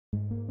The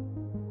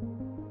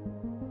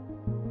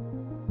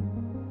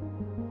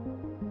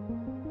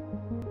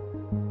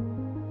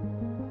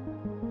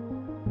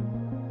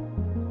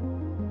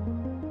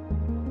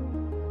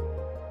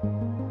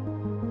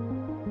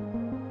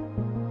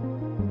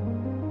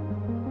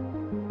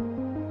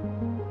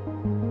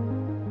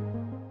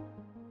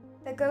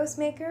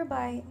GHOSTMAKER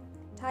by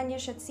Tanya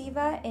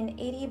Shatseva in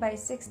 80 by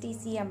 60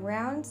 cm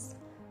rounds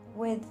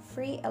with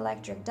free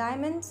electric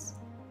diamonds.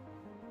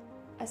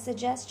 A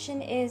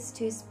suggestion is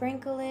to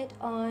sprinkle it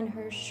on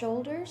her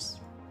shoulders,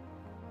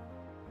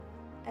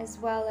 as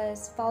well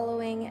as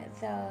following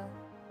the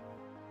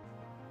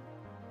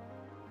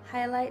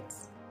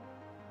highlights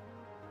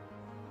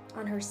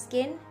on her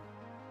skin,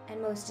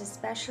 and most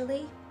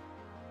especially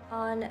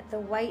on the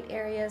white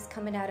areas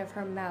coming out of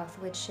her mouth,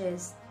 which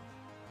is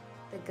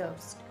the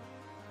ghost.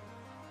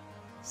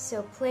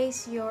 So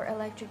place your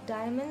electric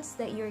diamonds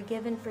that you're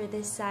given for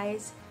this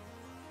size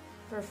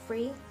for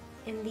free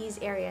in these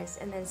areas,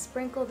 and then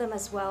sprinkle them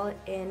as well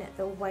in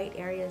the white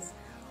areas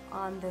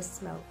on the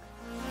smoke.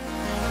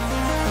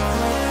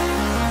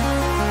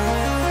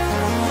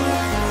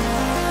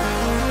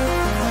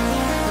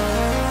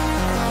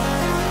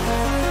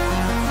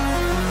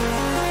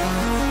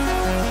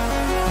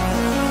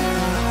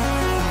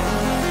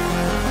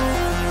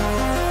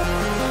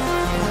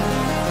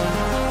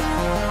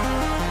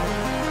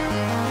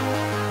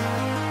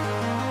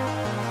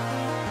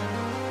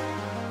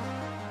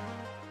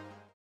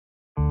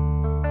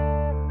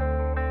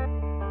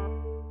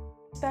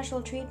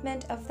 Special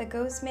treatment of the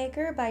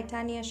GHOSTMAKER by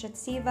Tanya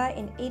Shatseva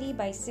in 80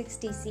 by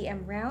 60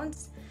 cm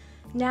rounds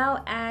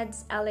now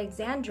adds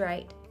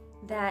alexandrite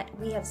that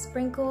we have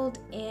sprinkled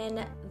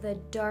in the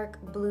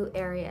dark blue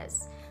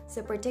areas.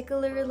 So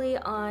particularly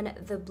on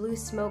the blue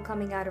smoke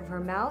coming out of her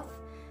mouth,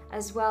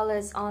 as well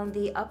as on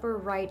the upper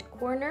right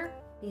corner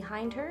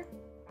behind her,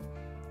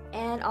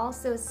 and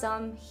also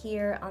some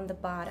here on the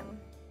bottom.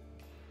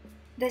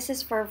 This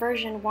is for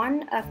version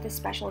 1 of the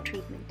special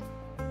treatment.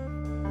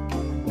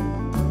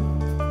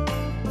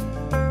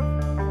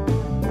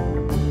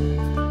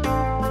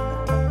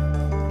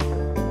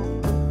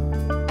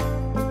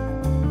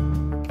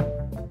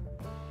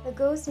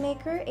 The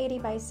GHOSTMAKER 80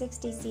 by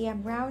 60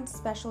 cm round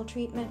special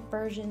treatment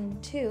version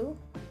 2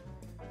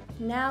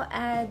 now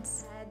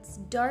adds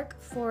dark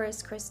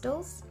forest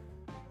crystals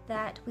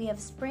that we have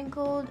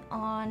sprinkled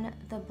on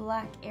the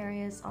black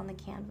areas on the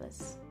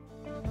canvas.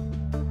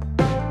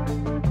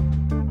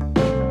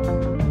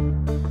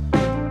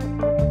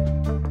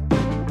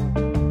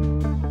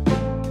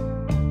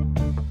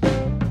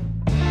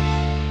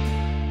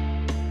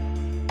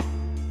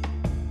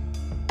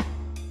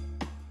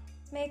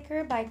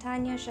 GHOSTMAKER by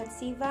Tanya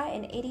Shatseva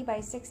in 80 by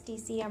 60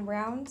 cm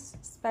rounds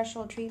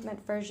special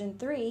treatment version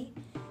 3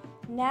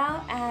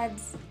 now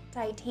adds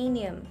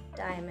titanium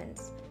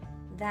diamonds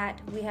that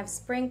we have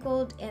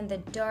sprinkled in the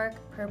dark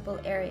purple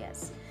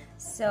areas.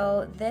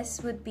 So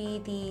this would be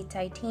the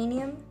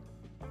titanium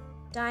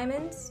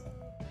diamonds,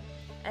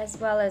 as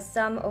well as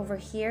some over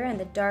here in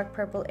the dark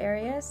purple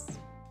areas.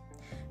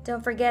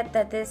 Don't forget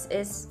that this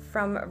is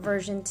from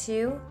version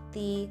 2,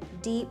 the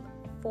deep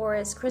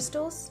forest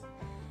crystals.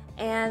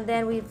 And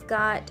then we've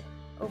got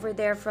over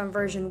there from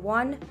version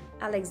 1,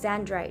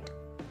 alexandrite.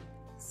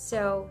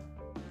 So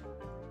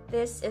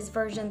this is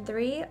version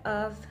 3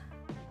 of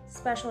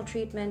special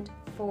treatment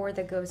for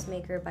the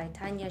GHOSTMAKER by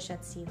Tanya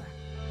Shatseva.